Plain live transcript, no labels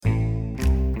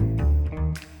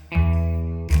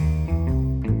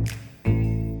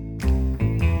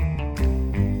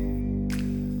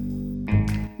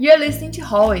You're listening to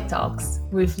Hallway Talks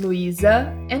with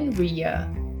Luisa and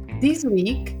Ria. This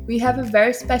week, we have a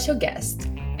very special guest,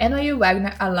 NYU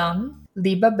Wagner alum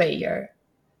Liba Bayer.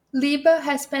 Liba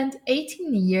has spent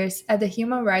 18 years at the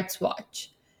Human Rights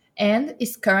Watch and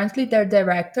is currently their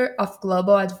Director of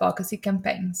Global Advocacy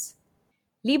Campaigns.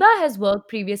 Liba has worked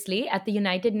previously at the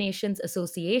United Nations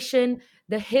Association,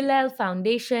 the Hillel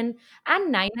Foundation,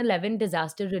 and 9/11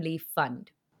 Disaster Relief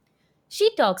Fund.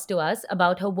 She talks to us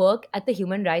about her work at the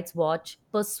Human Rights Watch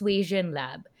Persuasion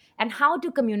Lab and how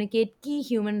to communicate key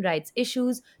human rights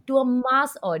issues to a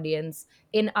mass audience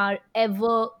in our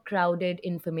ever crowded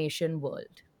information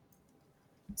world.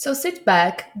 So sit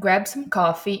back, grab some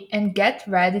coffee, and get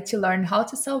ready to learn how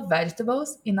to sell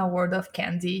vegetables in a world of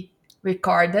candy.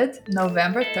 Recorded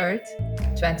November 3rd,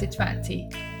 2020.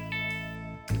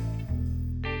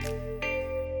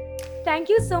 Thank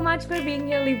you so much for being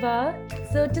here, Liba.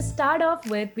 So, to start off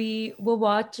with, we were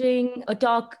watching a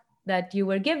talk that you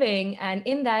were giving, and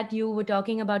in that, you were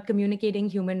talking about communicating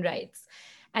human rights.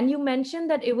 And you mentioned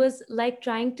that it was like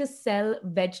trying to sell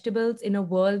vegetables in a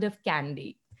world of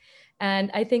candy.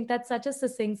 And I think that's such a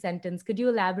succinct sentence. Could you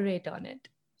elaborate on it?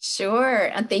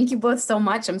 Sure. And thank you both so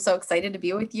much. I'm so excited to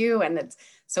be with you. And it's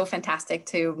so fantastic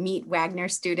to meet Wagner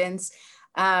students.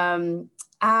 Really,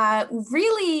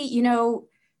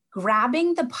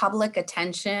 grabbing the public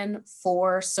attention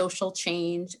for social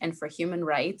change and for human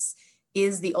rights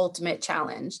is the ultimate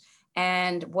challenge.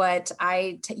 And what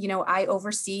I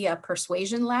oversee a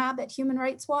persuasion lab at Human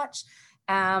Rights Watch.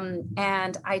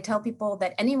 And I tell people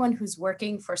that anyone who's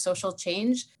working for social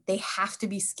change, they have to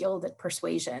be skilled at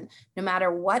persuasion. No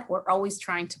matter what, we're always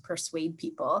trying to persuade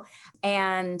people.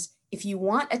 And if you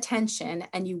want attention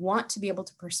and you want to be able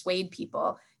to persuade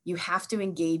people, you have to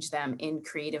engage them in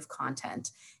creative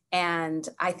content. And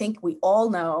I think we all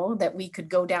know that we could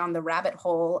go down the rabbit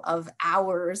hole of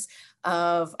hours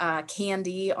of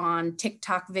candy on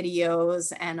TikTok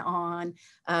videos and on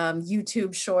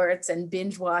YouTube shorts and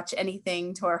binge watch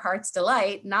anything to our heart's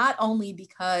delight, not only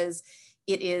because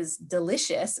it is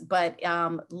delicious, but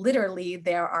literally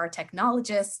there are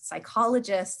technologists,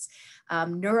 psychologists,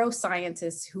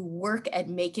 neuroscientists who work at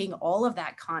making all of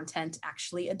that content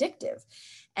actually addictive.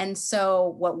 And so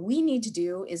what we need to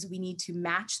do is we need to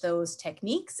match those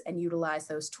techniques and utilize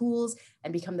those tools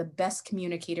and become the best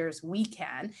communicators we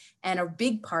can. And a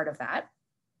big part of that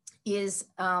is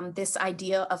this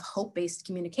idea of hope-based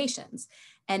communications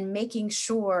and making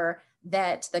sure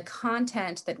that the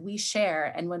content that we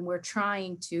share, and when we're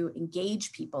trying to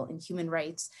engage people in human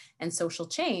rights and social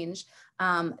change,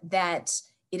 that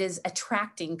it is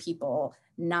attracting people,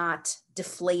 not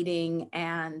deflating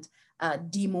and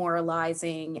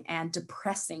demoralizing and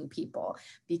depressing people.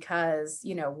 Because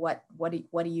what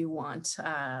do you want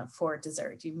for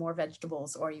dessert? Do you more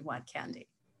vegetables or you want candy?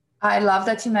 I love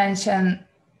that you mentioned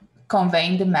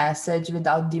conveying the message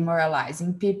without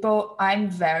demoralizing people. I'm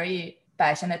very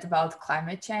passionate about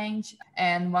climate change.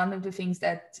 And one of the things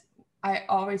that I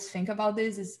always think about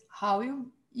this is how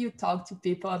you talk to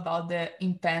people about the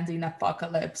impending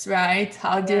apocalypse, right?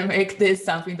 How do you make this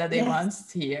something that they want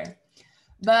to hear?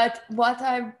 But what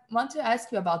I want to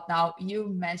ask you about now, you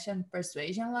mentioned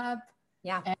Persuasion Lab.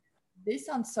 Yeah. And this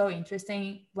sounds so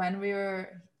interesting. When we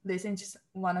were listening to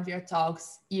one of your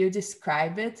talks, you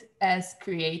describe it as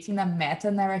creating a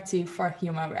meta-narrative for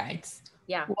human rights.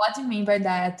 Yeah. What do you mean by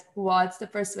that? What's the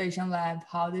Persuasion Lab?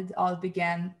 How did it all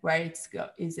begin? Where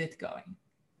is it going?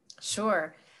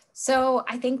 Sure. So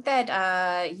I think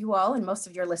that you all and most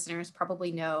of your listeners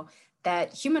probably know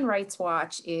that Human Rights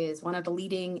Watch is one of the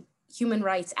leading human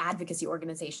rights advocacy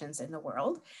organizations in the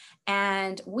world.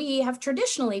 And we have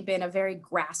traditionally been a very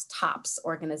grass tops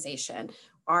organization.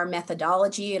 Our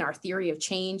methodology and our theory of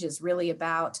change is really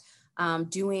about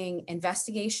doing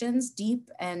investigations, deep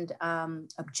and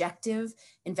objective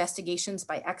investigations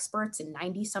by experts in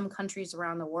 90 some countries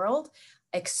around the world,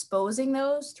 exposing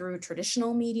those through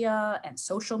traditional media and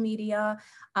social media.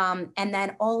 And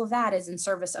then all of that is in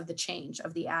service of the change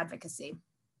of the advocacy.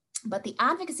 But the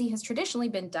advocacy has traditionally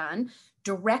been done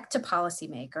direct to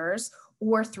policymakers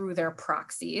or through their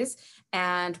proxies.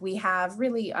 And we have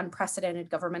really unprecedented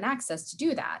government access to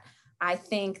do that. I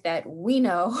think that we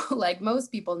know, like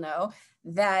most people know,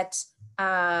 that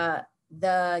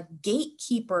the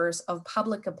gatekeepers of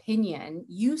public opinion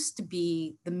used to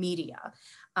be the media.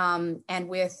 And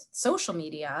with social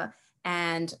media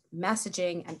and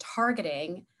messaging and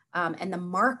targeting and the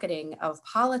marketing of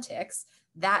politics,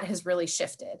 that has really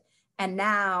shifted. And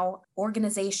now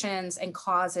organizations and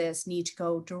causes need to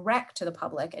go direct to the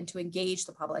public and to engage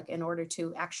the public in order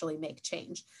to actually make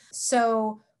change.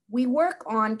 So We work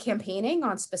on campaigning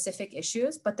on specific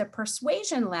issues, but the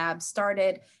Persuasion Lab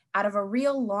started out of a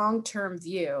real long-term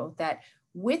view that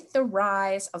with the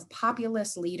rise of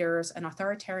populist leaders and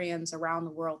authoritarians around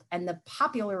the world and the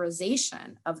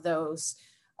popularization of those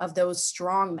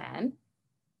strong men,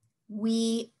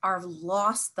 we are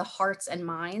lost the hearts and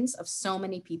minds of so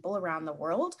many people around the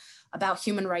world about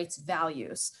human rights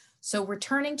values. So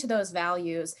returning to those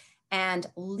values and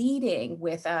leading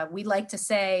with, we like to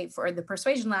say for the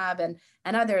Persuasion Lab and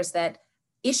others that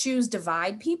issues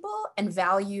divide people and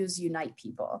values unite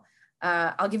people.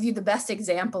 I'll give you the best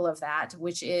example of that,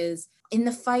 which is in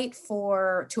the fight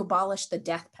to abolish the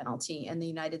death penalty in the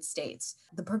United States.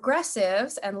 The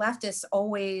progressives and leftists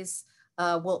always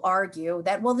will argue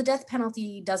that, well, the death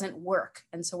penalty doesn't work.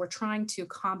 And so we're trying to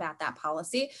combat that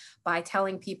policy by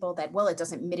telling people that, well, it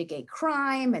doesn't mitigate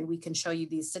crime and we can show you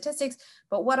these statistics.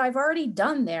 But what I've already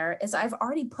done there is I've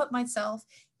already put myself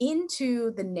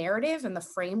into the narrative and the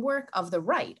framework of the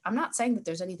right. I'm not saying that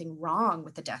there's anything wrong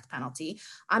with the death penalty.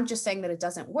 I'm just saying that it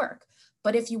doesn't work.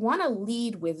 But if you want to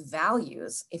lead with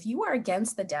values, if you are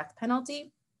against the death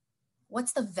penalty,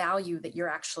 what's the value that you're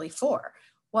actually for?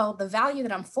 Well, the value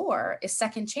that I'm for is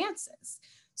second chances.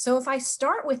 So if I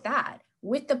start with that,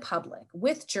 with the public,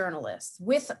 with journalists,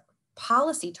 with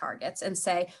policy targets and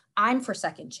say, I'm for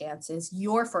second chances,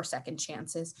 you're for second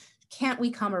chances, can't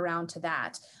we come around to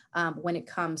that when it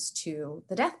comes to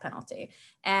the death penalty?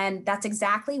 And that's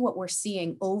exactly what we're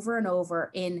seeing over and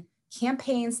over in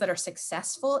campaigns that are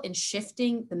successful in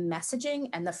shifting the messaging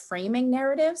and the framing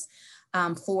narratives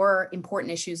for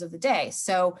important issues of the day.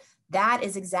 So that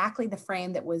is exactly the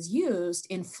frame that was used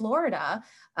in Florida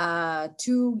 3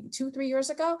 years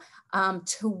ago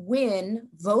to win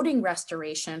voting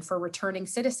restoration for returning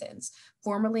citizens,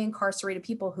 formerly incarcerated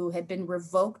people who had been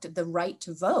revoked the right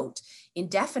to vote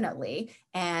indefinitely.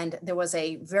 And there was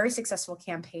a very successful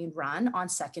campaign run on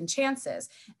second chances,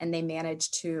 and they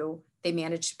managed to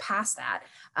pass that,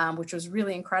 which was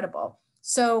really incredible.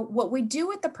 So what we do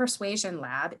with the Persuasion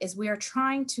Lab is we are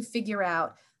trying to figure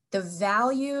out the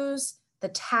values, the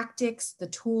tactics, the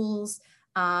tools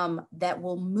that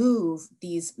will move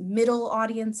these middle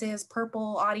audiences,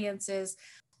 purple audiences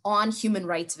on human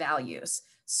rights values.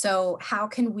 So how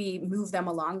can we move them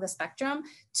along the spectrum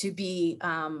to be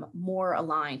more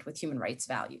aligned with human rights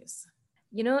values?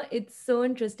 You know, it's so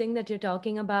interesting that you're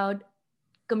talking about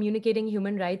communicating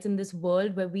human rights in this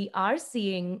world where we are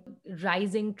seeing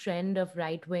rising trend of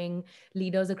right-wing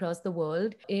leaders across the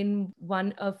world. In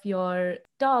one of your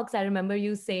talks, I remember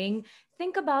you saying,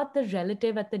 think about the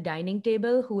relative at the dining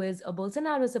table who is a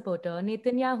Bolsonaro supporter,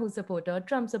 Netanyahu supporter,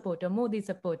 Trump supporter, Modi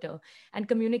supporter, and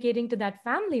communicating to that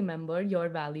family member your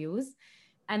values.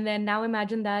 And then now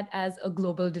imagine that as a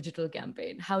global digital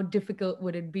campaign. How difficult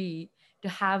would it be to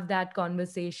have that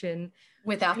conversation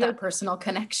without that personal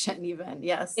connection even?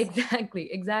 Yes.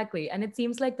 Exactly. And it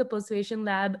seems like the Persuasion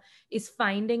Lab is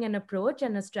finding an approach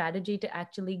and a strategy to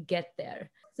actually get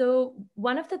there. So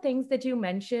one of the things that you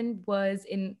mentioned was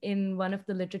in one of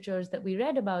the literatures that we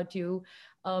read about you,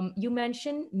 you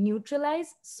mentioned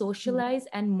neutralize, socialize,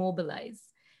 and mobilize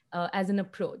as an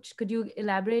approach. Could you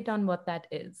elaborate on what that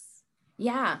is?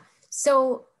 Yeah.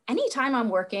 So anytime I'm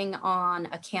working on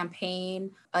a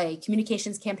campaign, a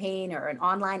communications campaign or an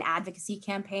online advocacy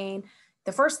campaign,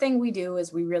 the first thing we do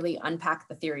is we really unpack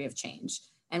the theory of change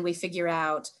and we figure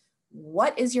out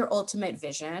what is your ultimate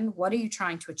vision? What are you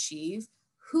trying to achieve?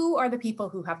 Who are the people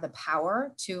who have the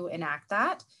power to enact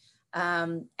that?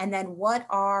 And then what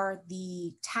are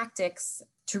the tactics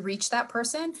to reach that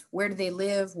person? Where do they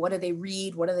live? What do they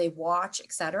read? What do they watch,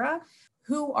 et cetera?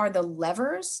 Who are the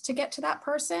levers to get to that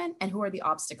person and who are the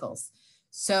obstacles?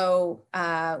 So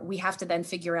we have to then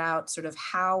figure out sort of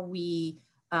how we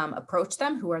approach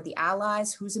them, who are the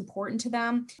allies, who's important to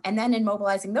them. And then in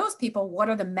mobilizing those people, what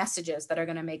are the messages that are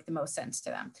going to make the most sense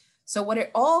to them? So what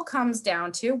it all comes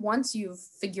down to, once you've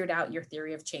figured out your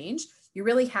theory of change, you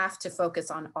really have to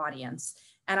focus on audience.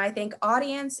 And I think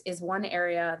audience is one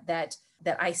area that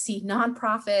I see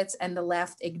nonprofits and the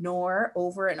left ignore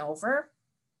over and over.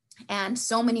 And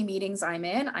so many meetings I'm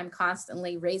in, I'm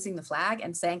constantly raising the flag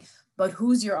and saying, but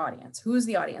who's your audience? Who's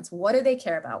the audience? What do they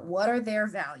care about? What are their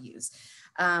values?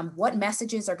 What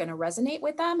messages are going to resonate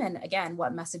with them? And again,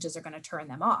 what messages are going to turn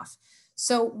them off?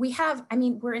 So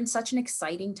we're in such an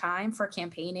exciting time for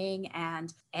campaigning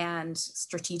and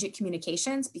strategic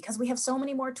communications because we have so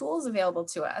many more tools available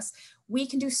to us. We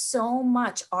can do so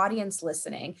much audience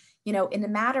listening. You know, in a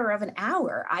matter of an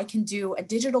hour, I can do a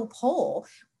digital poll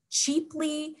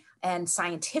cheaply and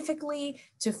scientifically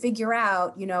to figure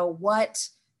out, you know, what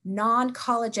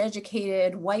non-college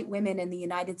educated white women in the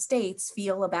United States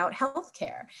feel about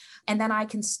healthcare? And then I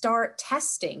can start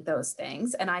testing those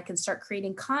things, and I can start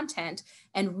creating content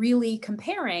and really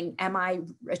comparing, am I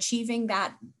achieving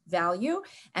that value,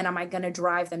 and am I going to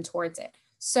drive them towards it?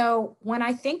 So when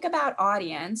I think about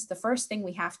audience, the first thing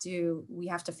we have to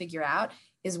figure out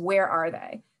is, where are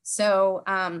they? So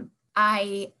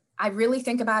I really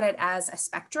think about it as a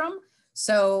spectrum.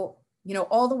 So, you know,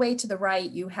 all the way to the right,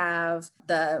 you have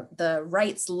the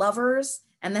rights lovers,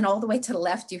 and then all the way to the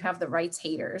left, you have the rights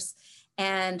haters.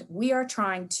 And we are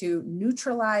trying to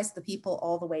neutralize the people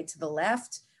all the way to the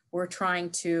left. We're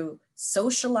trying to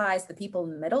socialize the people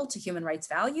in the middle to human rights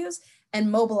values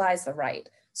and mobilize the right.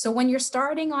 So when you're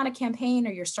starting on a campaign,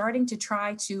 or you're starting to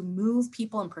try to move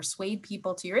people and persuade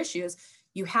people to your issues,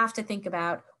 you have to think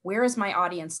about, where is my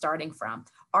audience starting from?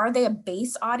 Are they a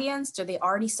base audience? Do they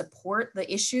already support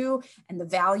the issue and the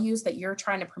values that you're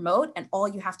trying to promote? And all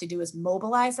you have to do is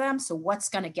mobilize them. So what's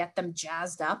going to get them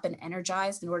jazzed up and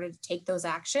energized in order to take those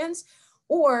actions?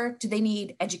 Or do they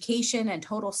need education and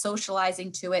total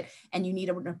socializing to it? And you need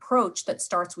an approach that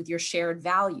starts with your shared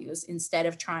values instead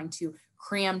of trying to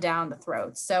cram down the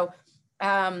throats. So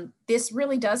this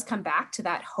really does come back to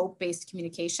that hope-based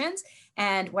communications.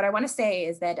 And what I want to say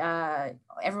is that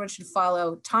everyone should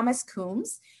follow Thomas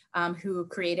Coombs, who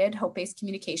created hope-based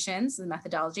communications, the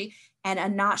methodology, and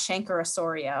Anat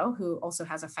Shanker-Osorio, who also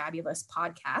has a fabulous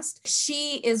podcast.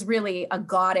 She is really a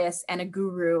goddess and a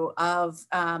guru of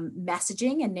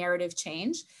messaging and narrative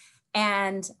change.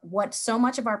 And what so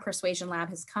much of our Persuasion Lab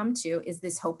has come to is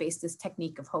this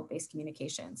technique of hope-based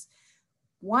communications.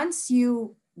 Once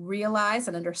you realize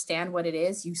and understand what it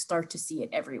is, you start to see it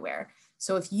everywhere.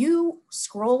 So if you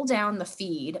scroll down the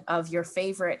feed of your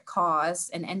favorite cause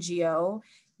and NGO,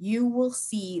 you will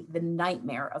see the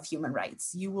nightmare of human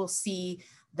rights. You will see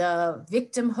the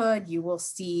victimhood, you will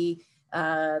see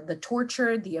the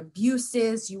torture, the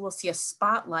abuses, you will see a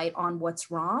spotlight on what's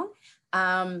wrong.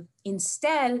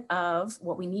 Instead of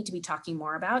what we need to be talking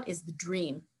more about is the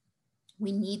dream.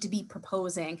 We need to be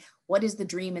proposing, what is the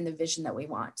dream and the vision that we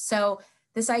want? So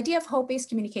this idea of hope-based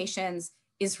communications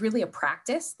is really a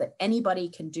practice that anybody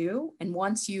can do. And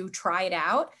once you try it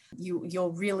out,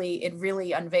 it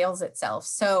really unveils itself.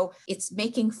 So it's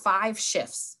making 5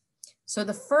 shifts. So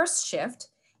the first shift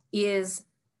is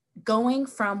going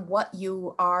from what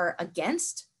you are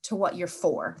against to what you're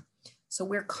for. So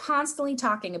we're constantly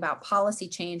talking about policy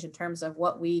change in terms of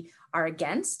what we are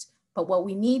against, but what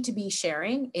we need to be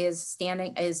sharing is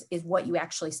what you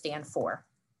actually stand for.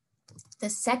 The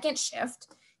second shift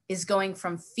is going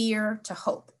from fear to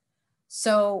hope.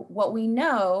 So what we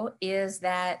know is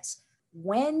that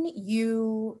when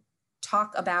you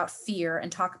talk about fear and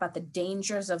talk about the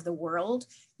dangers of the world,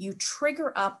 you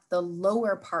trigger up the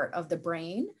lower part of the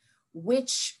brain,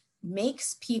 which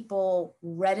makes people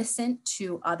reticent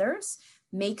to others,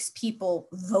 makes people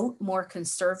vote more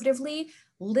conservatively,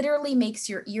 literally makes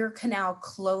your ear canal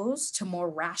close to more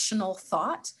rational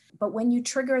thought. But when you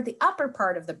trigger the upper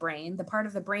part of the brain, the part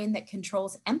of the brain that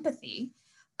controls empathy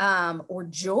or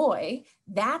joy,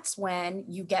 that's when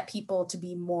you get people to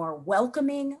be more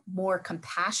welcoming, more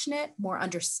compassionate, more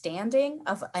understanding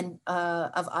of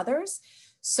others.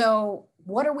 So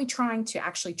what are we trying to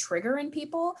actually trigger in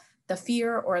people? The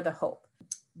fear or the hope?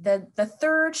 The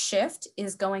third shift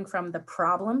is going from the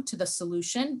problem to the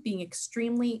solution, being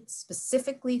extremely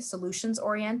specifically solutions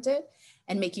oriented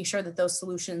and making sure that those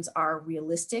solutions are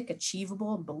realistic,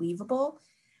 achievable, and believable.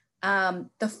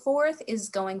 The fourth is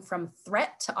going from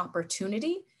threat to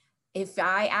opportunity. If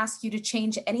I ask you to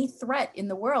change any threat in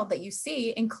the world that you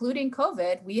see, including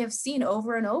COVID, we have seen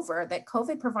over and over that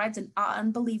COVID provides an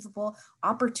unbelievable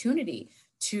opportunity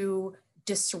to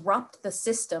disrupt the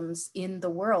systems in the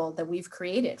world that we've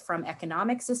created, from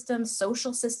economic systems,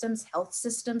 social systems, health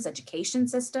systems, education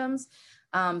systems.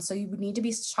 So you would need to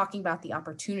be talking about the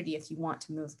opportunity if you want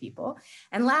to move people.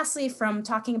 And lastly, from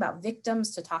talking about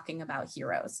victims to talking about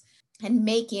heroes, and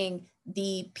making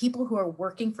the people who are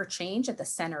working for change at the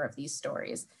center of these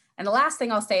stories. And the last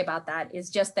thing I'll say about that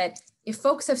is just that if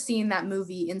folks have seen that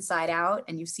movie Inside Out,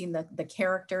 and you've seen the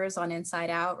characters on Inside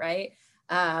Out, right?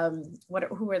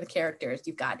 Who are the characters?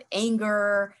 You've got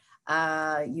anger,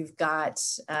 you've got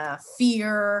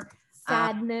fear,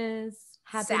 sadness,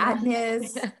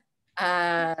 happiness,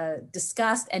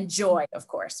 disgust, and joy, of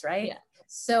course, right? Yeah.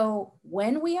 So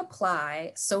when we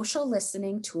apply social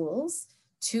listening tools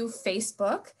to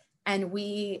Facebook and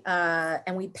we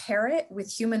pair it with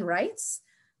human rights,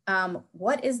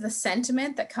 what is the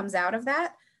sentiment that comes out of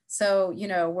that? So,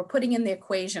 we're putting in the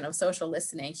equation of social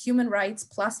listening, human rights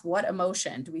plus what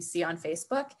emotion do we see on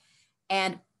Facebook?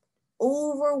 And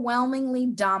overwhelmingly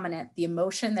dominant, the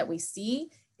emotion that we see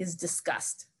is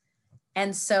disgust.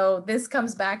 And so this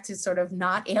comes back to sort of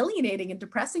not alienating and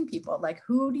depressing people. Like,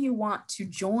 who do you want to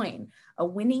join? A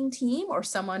winning team or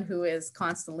someone who is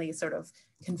constantly sort of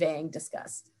conveying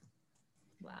disgust?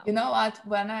 Wow. You know what?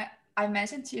 When I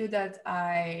mentioned to you that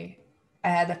I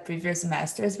had a previous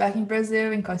master's back in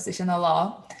Brazil in constitutional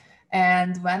law.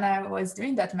 And when I was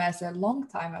doing that master a long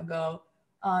time ago,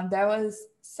 there was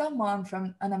someone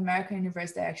from an American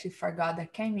university I actually forgot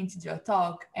that came in to do a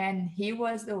talk. And he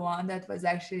was the one that was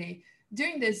actually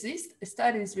doing this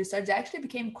studies research actually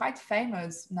became quite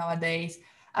famous nowadays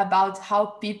about how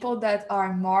people that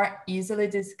are more easily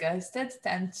disgusted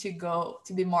tend to go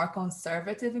to be more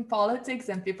conservative in politics,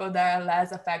 and people that are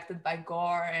less affected by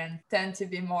gore and tend to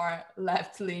be more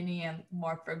left-leaning and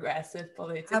more progressive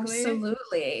politically.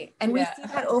 Absolutely. And we see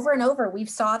that over and over. We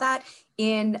saw that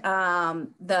in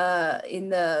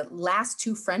the last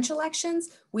two French elections.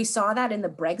 We saw that in the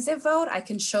Brexit vote. I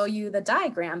can show you the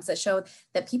diagrams that showed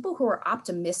that people who are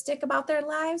optimistic about their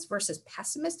lives versus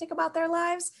pessimistic about their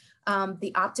lives,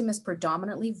 the optimists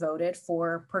predominantly voted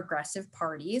for progressive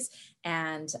parties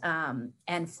and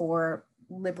for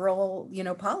liberal,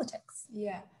 politics.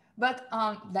 Yeah, but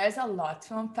there's a lot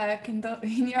to unpack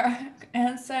in your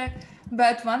answer.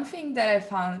 But one thing that I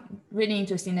found really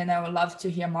interesting, and I would love to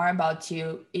hear more about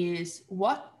you, is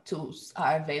what tools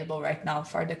are available right now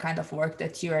for the kind of work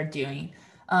that you are doing.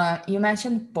 You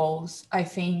mentioned polls. I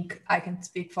think I can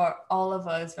speak for all of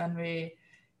us when we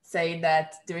say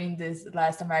that during these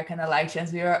last American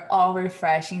elections, we were all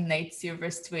refreshing Nate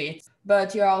Silver's tweets.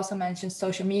 But you also mentioned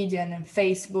social media and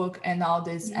Facebook and all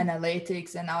these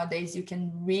analytics. And nowadays you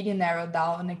can really narrow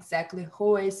down exactly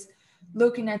who is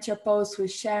looking at your post,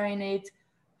 who's sharing it.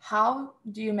 How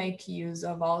do you make use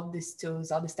of all these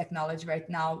tools, all this technology right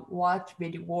now? What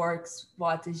really works?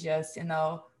 What is just,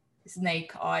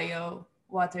 snake oil?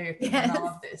 What are your opinion on all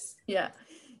of this? Yeah.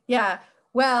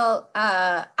 Well,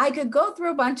 I could go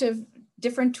through a bunch of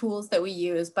different tools that we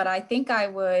use, but I think I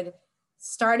would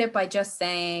start it by just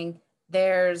saying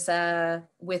there's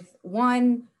with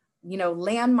one,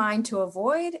 landmine to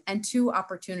avoid and two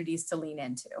opportunities to lean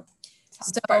into.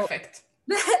 Sounds perfect.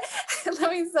 Let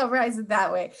me summarize it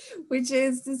that way, which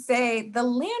is to say the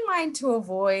landmine to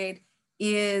avoid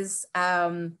is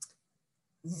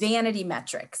vanity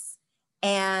metrics.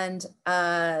 And,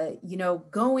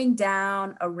 going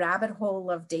down a rabbit hole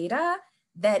of data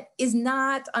that is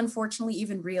not, unfortunately,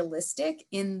 even realistic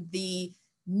in the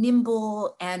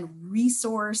nimble and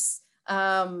resource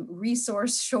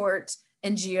short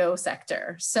NGO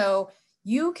sector. So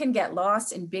you can get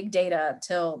lost in big data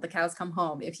till the cows come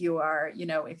home if you are,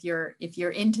 if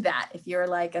you're into that, if you're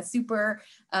like a super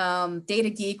data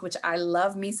geek, which I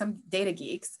love me some data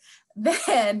geeks,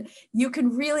 then you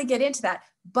can really get into that.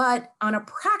 But on a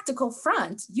practical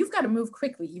front, you've got to move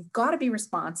quickly. You've got to be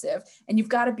responsive and you've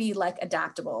got to be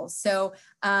adaptable. So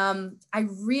I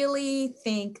really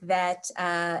think that,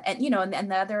 and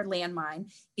the other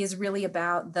landmine is really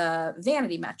about the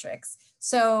vanity metrics.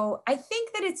 So I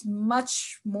think that it's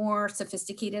much more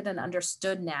sophisticated and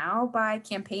understood now by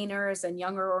campaigners and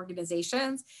younger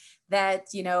organizations that,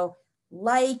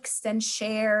 likes and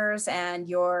shares and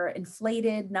your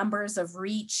inflated numbers of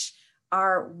reach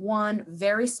are one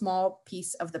very small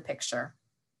piece of the picture.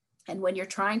 And when you're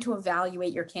trying to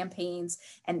evaluate your campaigns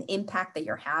and the impact that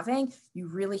you're having, you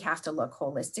really have to look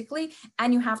holistically,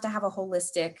 and you have to have a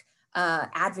holistic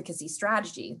advocacy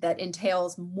strategy that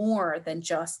entails more than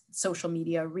just social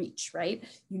media reach, right?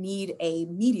 You need a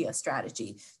media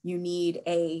strategy. You need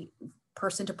a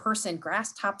person-to-person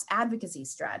grass tops advocacy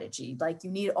strategy.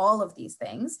 You need all of these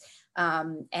things.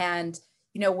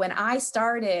 When I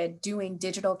started doing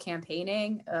digital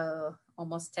campaigning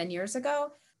almost 10 years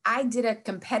ago, I did a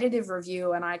competitive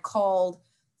review and I called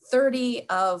 30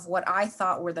 of what I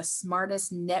thought were the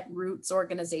smartest Netroots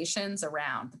organizations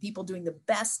around, the people doing the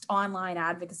best online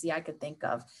advocacy I could think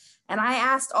of. And I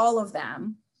asked all of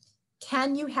them,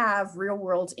 can you have real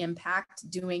world impact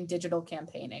doing digital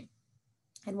campaigning?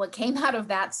 And what came out of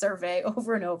that survey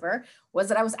over and over was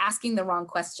that I was asking the wrong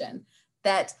question,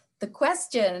 that the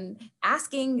question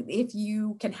asking if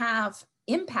you can have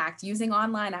impact using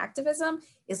online activism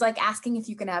is like asking if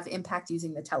you can have impact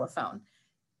using the telephone.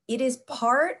 It is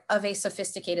part of a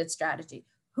sophisticated strategy.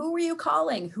 Who are you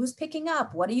calling? Who's picking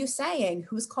up? What are you saying?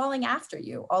 Who's calling after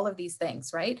you? All of these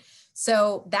things, right?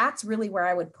 So that's really where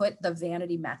I would put the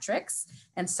vanity metrics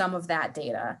and some of that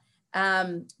data.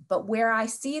 But where I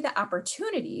see the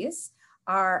opportunities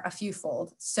are a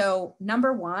fewfold. So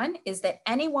number one is that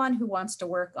anyone who wants to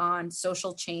work on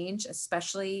social change,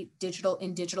 especially digital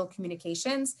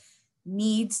communications,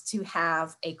 needs to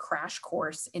have a crash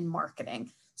course in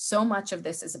marketing. So much of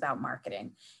this is about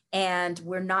marketing, and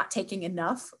we're not taking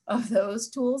enough of those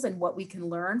tools and what we can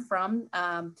learn from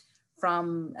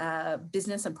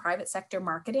business and private sector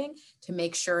marketing to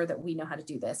make sure that we know how to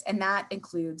do this. And that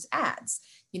includes ads,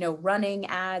 running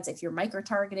ads. If you're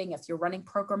micro-targeting, if you're running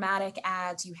programmatic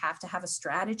ads, you have to have a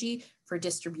strategy for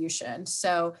distribution.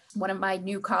 So one of my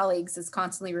new colleagues is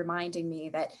constantly reminding me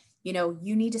that,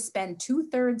 you need to spend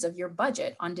 2/3 of your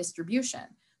budget on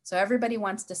distribution. So everybody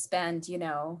wants to spend,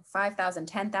 $5,000,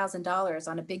 $10,000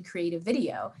 on a big creative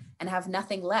video and have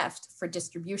nothing left for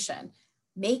distribution.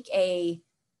 Make a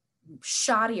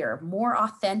shottier, more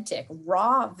authentic,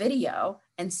 raw video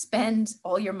and spend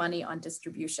all your money on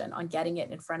distribution, on getting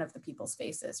it in front of the people's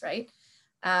faces, right?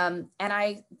 And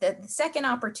the second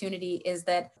opportunity is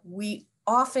that we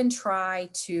often try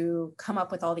to come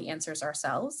up with all the answers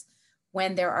ourselves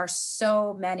when there are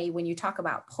so many. When you talk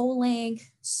about polling,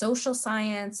 social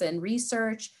science, and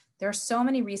research, there are so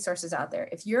many resources out there.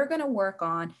 If you're going to work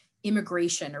on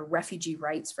immigration or refugee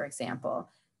rights, for example,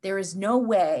 there is no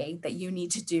way that you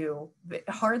need to do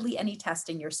hardly any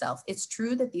testing yourself. It's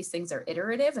true that these things are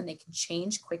iterative and they can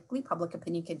change quickly. Public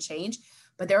opinion can change,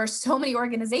 but there are so many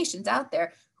organizations out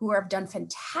there who have done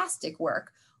fantastic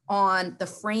work on the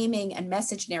framing and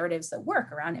message narratives that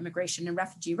work around immigration and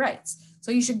refugee rights. So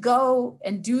you should go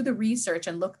and do the research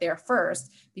and look there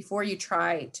first before you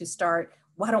try to start,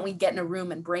 why don't we get in a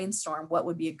room and brainstorm what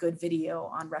would be a good video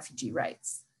on refugee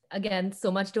rights? Again,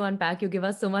 so much to unpack. You give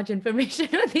us so much information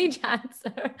with each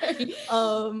answer.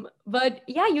 But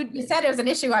yeah, you said it was an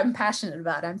issue I'm passionate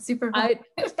about. I'm super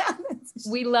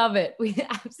we love it. We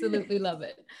absolutely love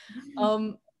it.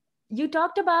 You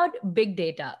talked about big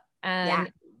data,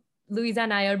 and Louisa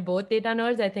and I are both data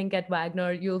nerds. I think at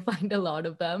Wagner, you'll find a lot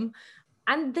of them.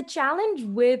 And the challenge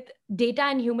with data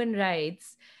and human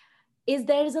rights is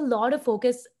there is a lot of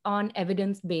focus on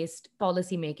evidence-based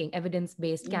policymaking,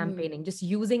 evidence-based campaigning, just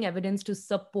using evidence to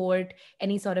support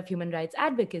any sort of human rights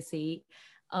advocacy.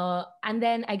 And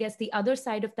then I guess the other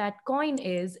side of that coin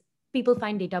is people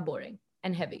find data boring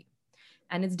and heavy,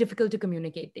 and it's difficult to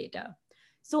communicate data.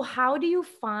 So how do you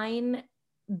find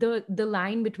the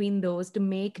line between those to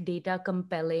make data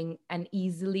compelling and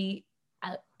easily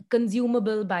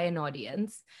consumable by an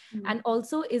audience? And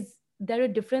also, is there a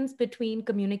difference between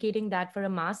communicating that for a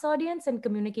mass audience and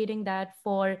communicating that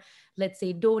for, let's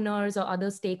say, donors or other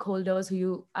stakeholders who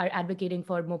you are advocating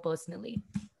for more personally?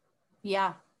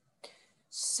 Yeah.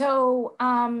 So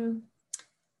I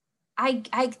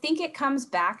think it comes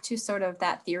back to sort of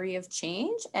that theory of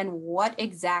change and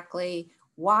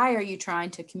why are you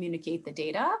trying to communicate the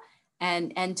data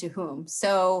and to whom?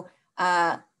 So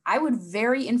I would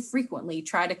very infrequently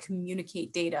try to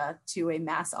communicate data to a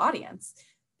mass audience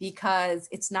because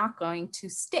it's not going to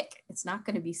stick. It's not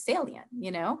going to be salient,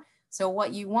 So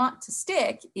what you want to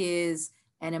stick is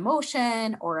an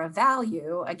emotion or a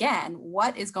value. Again,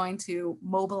 what is going to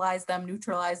mobilize them,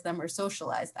 neutralize them, or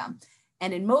socialize them?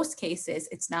 And in most cases,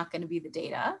 it's not going to be the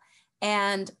data.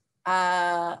 And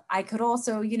I could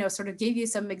also, sort of give you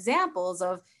some examples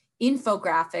of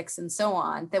infographics and so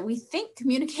on that we think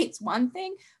communicates one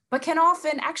thing, but can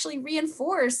often actually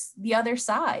reinforce the other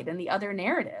side and the other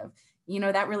narrative.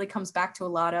 That really comes back to a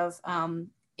lot of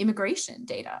immigration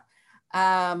data.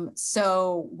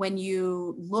 So when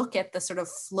you look at the sort of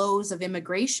flows of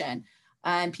immigration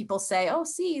and people say, oh,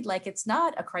 see, like it's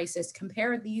not a crisis,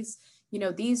 compare these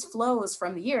flows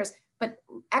from the years. But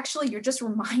actually, you're just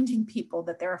reminding people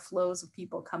that there are flows of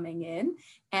people coming in.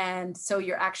 And so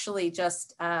you're actually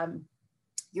just,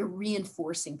 you're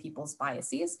reinforcing people's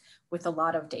biases with a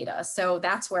lot of data. So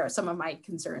that's where some of my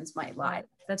concerns might lie.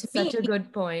 That's such a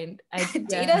good point.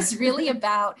 Data is really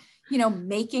about,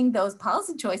 making those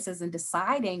policy choices and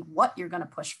deciding what you're going to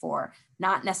push for,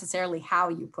 not necessarily how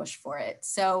you push for it.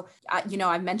 So,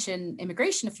 I mentioned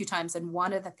immigration a few times, and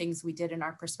one of the things we did in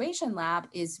our persuasion lab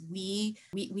is we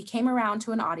came around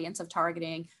to an audience of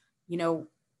targeting,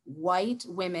 white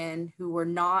women who were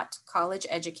not college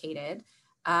educated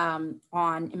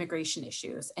on immigration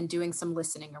issues and doing some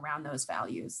listening around those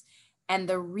values. And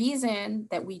the reason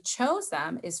that we chose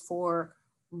them is for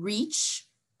reach,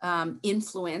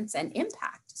 influence, and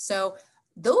impact. So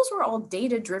those were all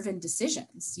data-driven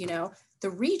decisions. The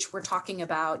reach, we're talking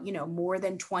about, more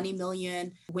than 20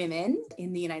 million women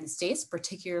in the United States,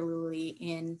 particularly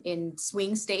in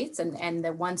swing states and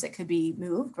the ones that could be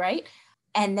moved, right?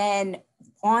 And then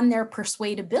on their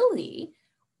persuadability,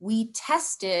 we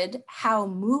tested how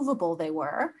movable they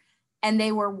were. And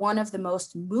they were one of the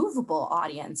most movable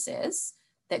audiences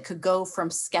that could go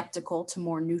from skeptical to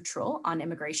more neutral on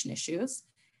immigration issues.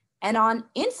 And on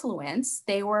influence,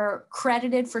 they were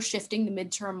credited for shifting the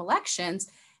midterm elections.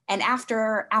 And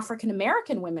after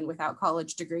African-American women without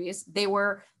college degrees, they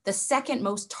were the second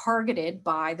most targeted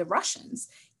by the Russians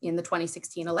in the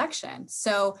 2016 election.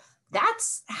 So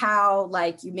that's how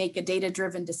like you make a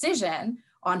data-driven decision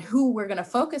on who we're going to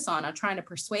focus on trying to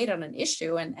persuade on an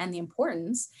issue and the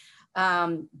importance.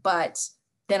 But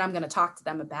then I'm going to talk to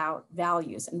them about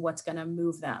values and what's going to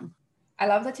move them. I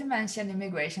love that you mentioned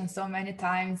immigration so many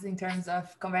times in terms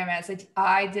of convey message.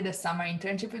 I did a summer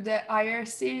internship with the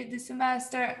IRC this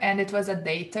semester, and it was a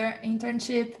data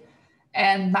internship.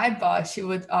 And my boss, she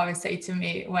would always say to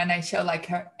me when I show like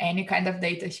her any kind of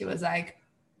data, she was like,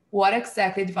 what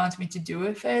exactly do you want me to do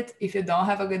with it? If you don't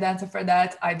have a good answer for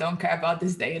that, I don't care about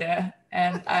this data.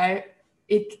 And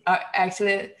it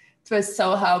was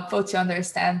so helpful to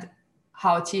understand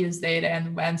how to use data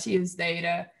and when to use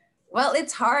data. Well,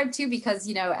 it's hard too, because,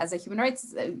 as a human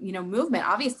rights, movement,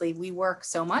 obviously we work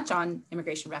so much on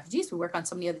immigration refugees, we work on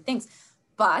so many other things.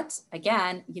 But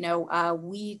again,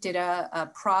 we did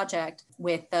a project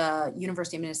with the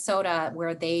University of Minnesota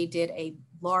where they did a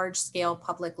large scale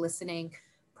public listening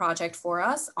project for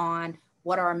us on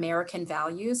what are American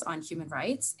values on human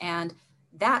rights. And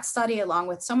that study, along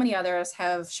with so many others,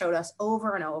 have showed us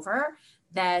over and over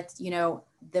that,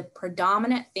 the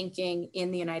predominant thinking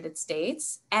in the United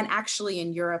States and actually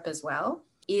in Europe as well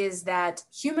is that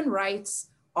human rights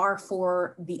are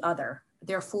for the other.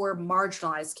 They're for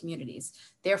marginalized communities.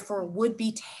 They're for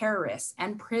would-be terrorists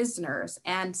and prisoners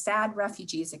and sad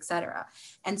refugees, et cetera.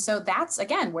 And so that's,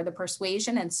 again, where the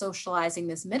persuasion and socializing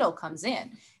this middle comes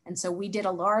in. And so we did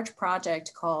a large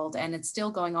project called, and it's still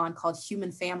going on, called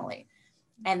Human Family.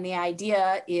 And the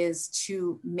idea is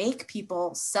to make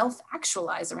people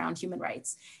self-actualize around human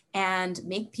rights and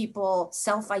make people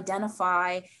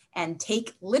self-identify and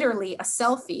take literally a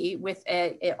selfie with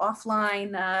an offline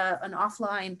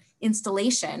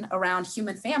installation around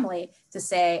human family to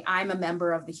say, I'm a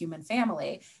member of the human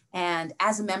family. And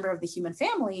as a member of the human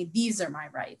family, these are my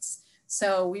rights.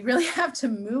 So we really have to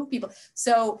move people.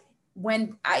 So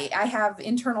when I have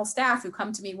internal staff who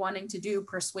come to me wanting to do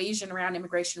persuasion around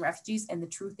immigration refugees, and the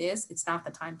truth is, it's not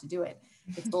the time to do it.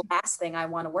 It's the last thing I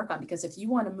want to work on, because if you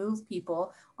want to move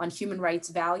people on human rights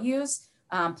values,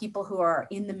 people who are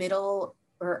in the middle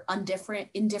or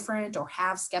indifferent or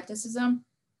have skepticism,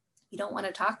 you don't want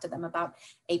to talk to them about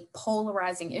a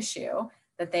polarizing issue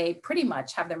that they pretty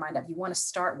much have their mind up. You want to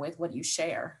start with what you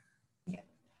share.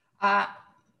 Yeah.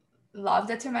 Love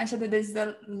that you mentioned that this is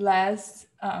the last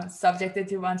subject that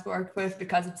you want to work with,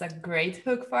 because it's a great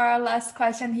hook for our last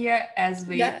question here as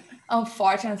we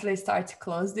unfortunately start to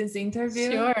close this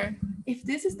interview. Sure. If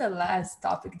this is the last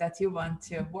topic that you want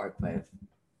to work with,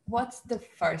 what's the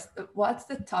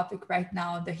topic right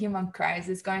now, the human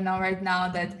crisis going on right now,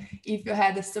 that if you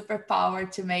had a superpower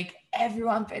to make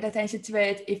everyone pay attention to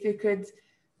it, if you could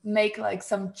make like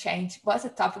some change, what's a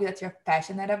topic that you're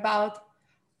passionate about?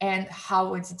 And how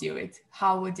would you do it?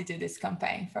 How would you do this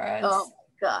campaign for us? Oh,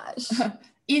 gosh.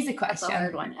 Easy question. That's a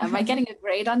hard one. Am I getting a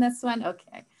grade on this one?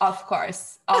 Okay. Of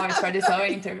course. Always for this whole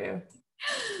interview.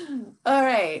 All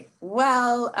right.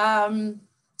 Well,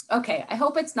 okay. I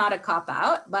hope it's not a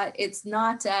cop-out, but it's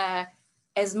not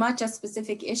as much a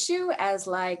specific issue as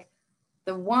like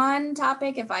the one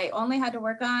topic, if I only had to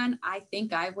work on, I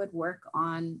think I would work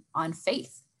on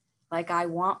faith. Like, I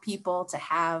want people to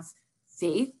have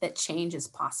faith that change is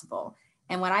possible.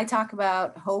 And when I talk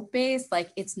about hope-based, like,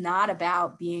 it's not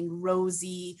about being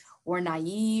rosy or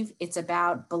naive. It's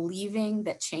about believing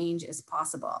that change is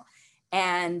possible.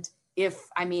 And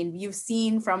you've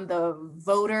seen from the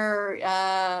voter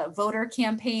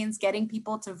campaigns, getting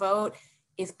people to vote,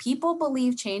 if people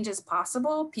believe change is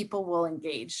possible, people will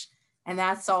engage. And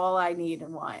that's all I need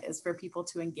and want, is for people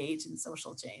to engage in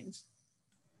social change.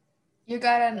 You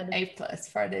got an A+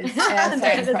 for this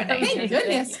answer. Thank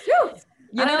goodness.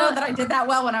 I don't know that I did that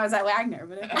well when I was at Wagner.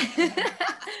 But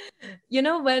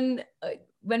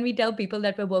when we tell people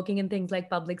that we're working in things like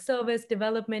public service,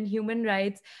 development, human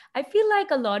rights, I feel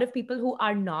like a lot of people who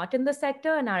are not in the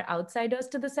sector and are outsiders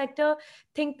to the sector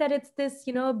think that it's this,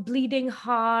 bleeding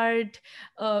heart,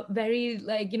 very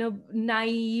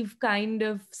naive kind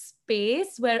of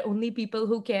space where only people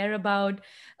who care about,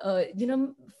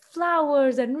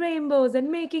 flowers and rainbows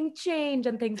and making change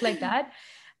and things like that.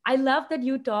 I love that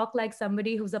you talk like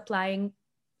somebody who's applying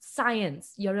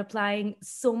science. You're applying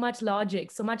so much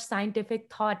logic, so much scientific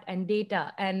thought and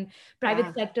data and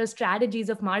private sector strategies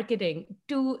of marketing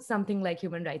to something like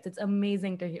human rights. It's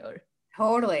amazing to hear.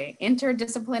 Totally.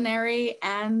 Interdisciplinary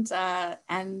and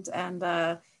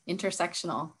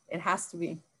intersectional. It has to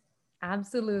be.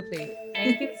 Absolutely.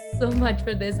 Thank you so much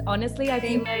for this. Honestly, Thank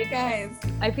you guys.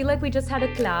 I feel like we just had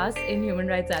a class in human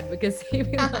rights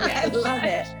advocacy. I love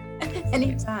it.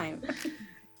 Anytime.